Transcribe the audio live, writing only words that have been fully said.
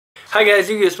Hi guys,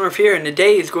 YGOSmurf here, and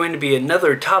today is going to be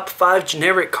another top 5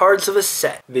 generic cards of a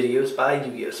set. Videos by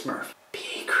YGOSmurf.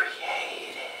 Be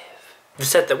creative. The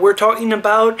set that we're talking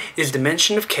about is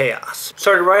Dimension of Chaos.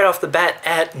 Starting right off the bat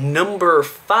at number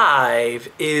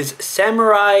 5 is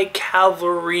Samurai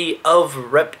Cavalry of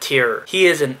Reptier. He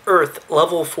is an Earth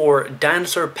level 4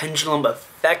 dinosaur pendulum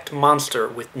effect monster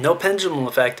with no pendulum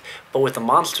effect, but with a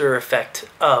monster effect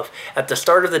of, at the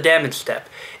start of the damage step,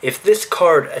 if this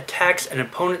card attacks an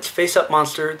opponent's face-up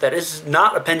monster that is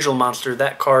not a pendulum monster,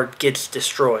 that card gets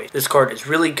destroyed. This card is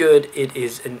really good. It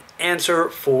is an answer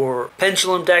for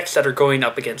pendulum decks that are going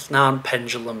up against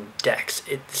non-pendulum decks.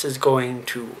 This is going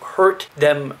to hurt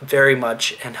them very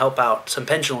much and help out some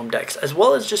pendulum decks, as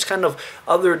well as just kind of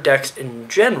other decks in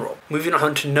general. Moving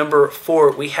on to number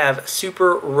 4, we have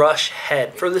Super Rush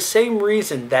Head. For the same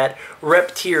reason that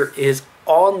Reptier is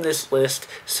on this list,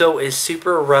 so is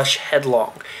Super Rush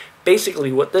Headlong.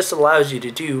 Basically, what this allows you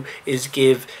to do is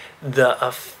give the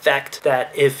effect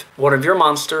that if one of your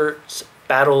monsters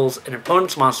battles an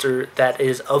opponent's monster that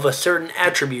is of a certain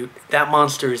attribute, that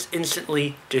monster is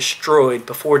instantly destroyed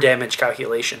before damage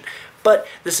calculation. But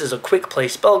this is a quick play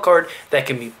spell card that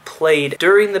can be played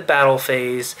during the battle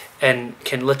phase and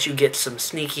can let you get some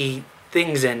sneaky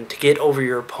things in to get over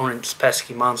your opponent's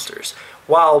pesky monsters,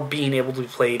 while being able to be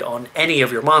played on any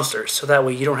of your monsters. So that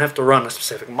way you don't have to run a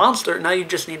specific monster, now you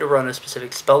just need to run a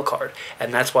specific spell card,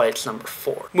 and that's why it's number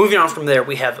 4. Moving on from there,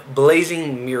 we have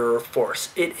Blazing Mirror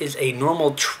Force. It is a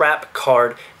normal trap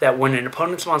card that when an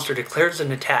opponent's monster declares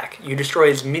an attack, you destroy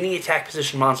as many attack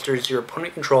position monsters your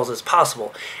opponent controls as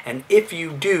possible, and if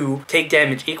you do, take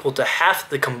damage equal to half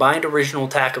the combined original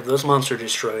attack of those monsters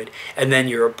destroyed, and then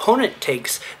your opponent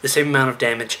takes the same amount of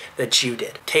damage that you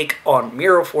did. Take on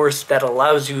Mirror Force that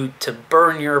allows you to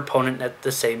burn your opponent at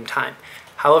the same time.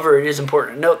 However, it is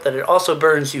important to note that it also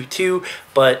burns you too,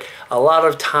 but a lot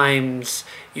of times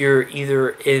you're either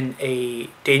in a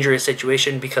dangerous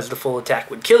situation because the full attack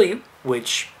would kill you,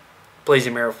 which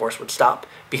Blazing Mirror Force would stop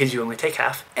because you only take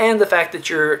half, and the fact that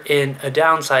you're in a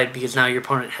downside because now your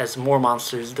opponent has more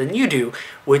monsters than you do,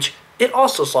 which it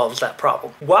also solves that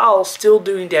problem while still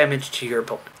doing damage to your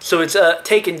opponent. So it's a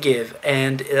take and give,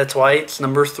 and that's why it's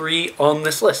number 3 on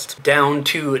this list. Down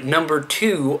to number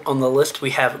 2 on the list,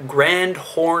 we have Grand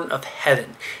Horn of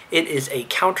Heaven. It is a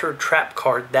counter trap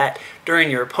card that during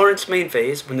your opponent's main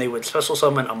phase, when they would special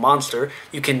summon a monster,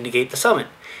 you can negate the summon.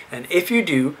 And if you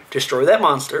do, destroy that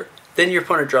monster, then your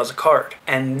opponent draws a card,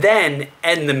 and then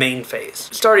end the main phase.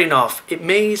 Starting off, it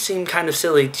may seem kind of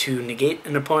silly to negate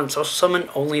an opponent's special summon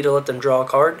only to let them draw a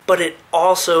card, but it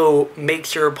also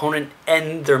makes your opponent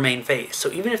end their main phase.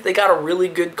 So even if they got a really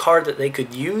good card that they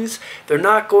could use, they're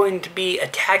not going to be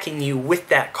attacking you with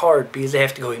that card because they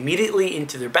have to go immediately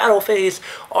into their battle phase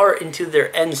or into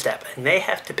their end step, and they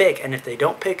have to pick, and if they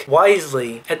don't pick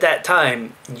wisely at that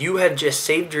time, you have just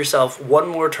saved yourself one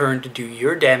more turn to do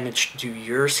your damage, to do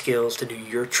your skills, to do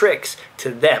your tricks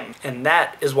to them, and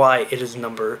that is why it is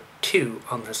number 2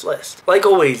 on this list. Like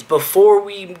always, before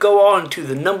we go on to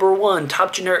the number 1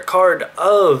 top generic card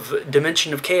of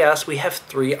Dimension of Chaos, we have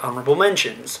 3 honorable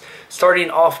mentions.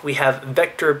 Starting off, we have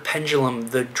Vector Pendulum,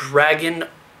 the Dragon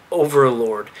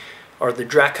Overlord, or the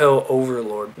Draco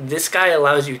Overlord. This guy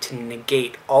allows you to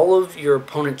negate all of your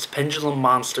opponent's pendulum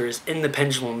monsters in the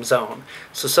pendulum zone.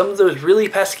 So some of those really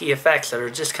pesky effects that are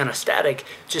just kind of static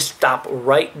just stop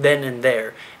right then and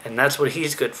there, and that's what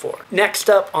he's good for. Next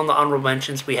up on the honorable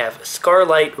mentions, we have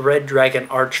Scarlight Red Dragon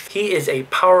Arch. He is a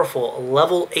powerful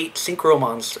level 8 synchro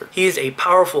monster. He is a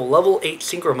powerful level 8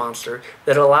 synchro monster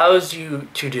that allows you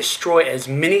to destroy as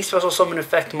many special summon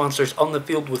effect monsters on the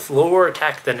field with lower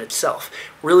attack than itself.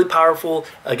 Really powerful,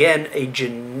 again, a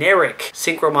generic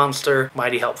synchro monster,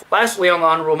 mighty helpful. Lastly, on the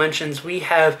honorable mentions, we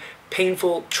have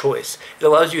Painful Choice. It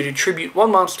allows you to tribute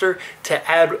one monster to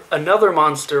add another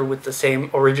monster with the same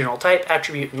original type,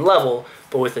 attribute, and level,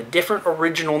 but with a different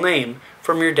original name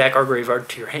from your deck or graveyard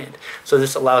to your hand. So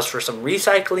this allows for some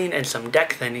recycling and some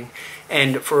deck thinning,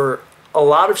 and for a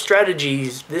lot of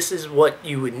strategies, this is what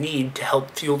you would need to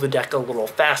help fuel the deck a little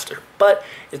faster. But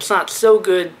it's not so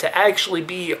good to actually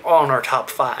be on our top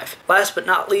 5. Last but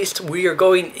not least, we are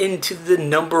going into the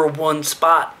number 1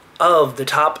 spot of the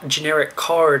top generic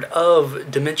card of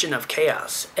Dimension of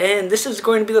Chaos. And this is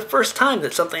going to be the first time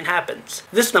that something happens.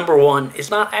 This number 1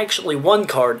 is not actually 1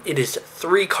 card, it is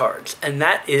 3 cards, and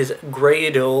that is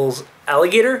Graydol's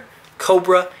Alligator,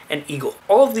 Cobra, and Eagle.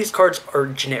 All of these cards are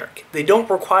generic. They don't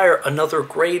require another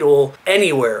Graydol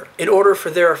anywhere in order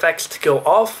for their effects to go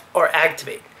off or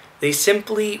activate. They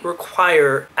simply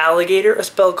require Alligator, a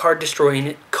spell card destroying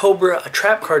it, Cobra, a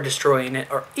trap card destroying it,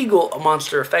 or Eagle, a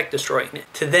monster effect destroying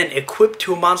it, to then equip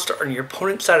to a monster on your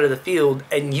opponent's side of the field,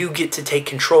 and you get to take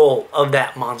control of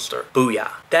that monster.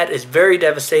 Booyah. That is very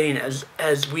devastating,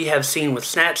 as we have seen with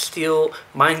Snatch Steal,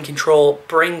 Mind Control,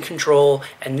 Brain Control,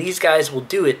 and these guys will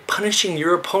do it, punishing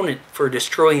your opponent for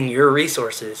destroying your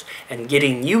resources and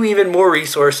getting you even more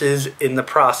resources in the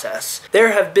process.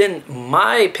 There have been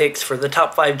my picks for the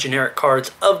top 5 generic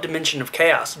cards of Dimension of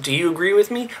Chaos. Do you agree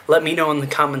with me? Let me know in the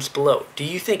comments below. Do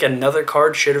you think another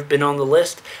card should have been on the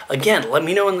list? Again, let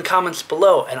me know in the comments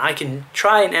below, and I can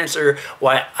try and answer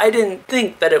why I didn't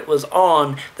think that it was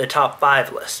on the top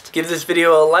 5 list. Give this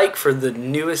video a like for the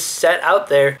newest set out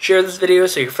there. Share this video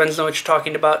so your friends know what you're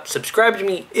talking about. Subscribe to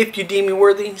me if you deem me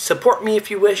worthy. Support me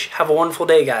if you wish. Have a wonderful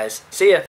day, guys. See ya.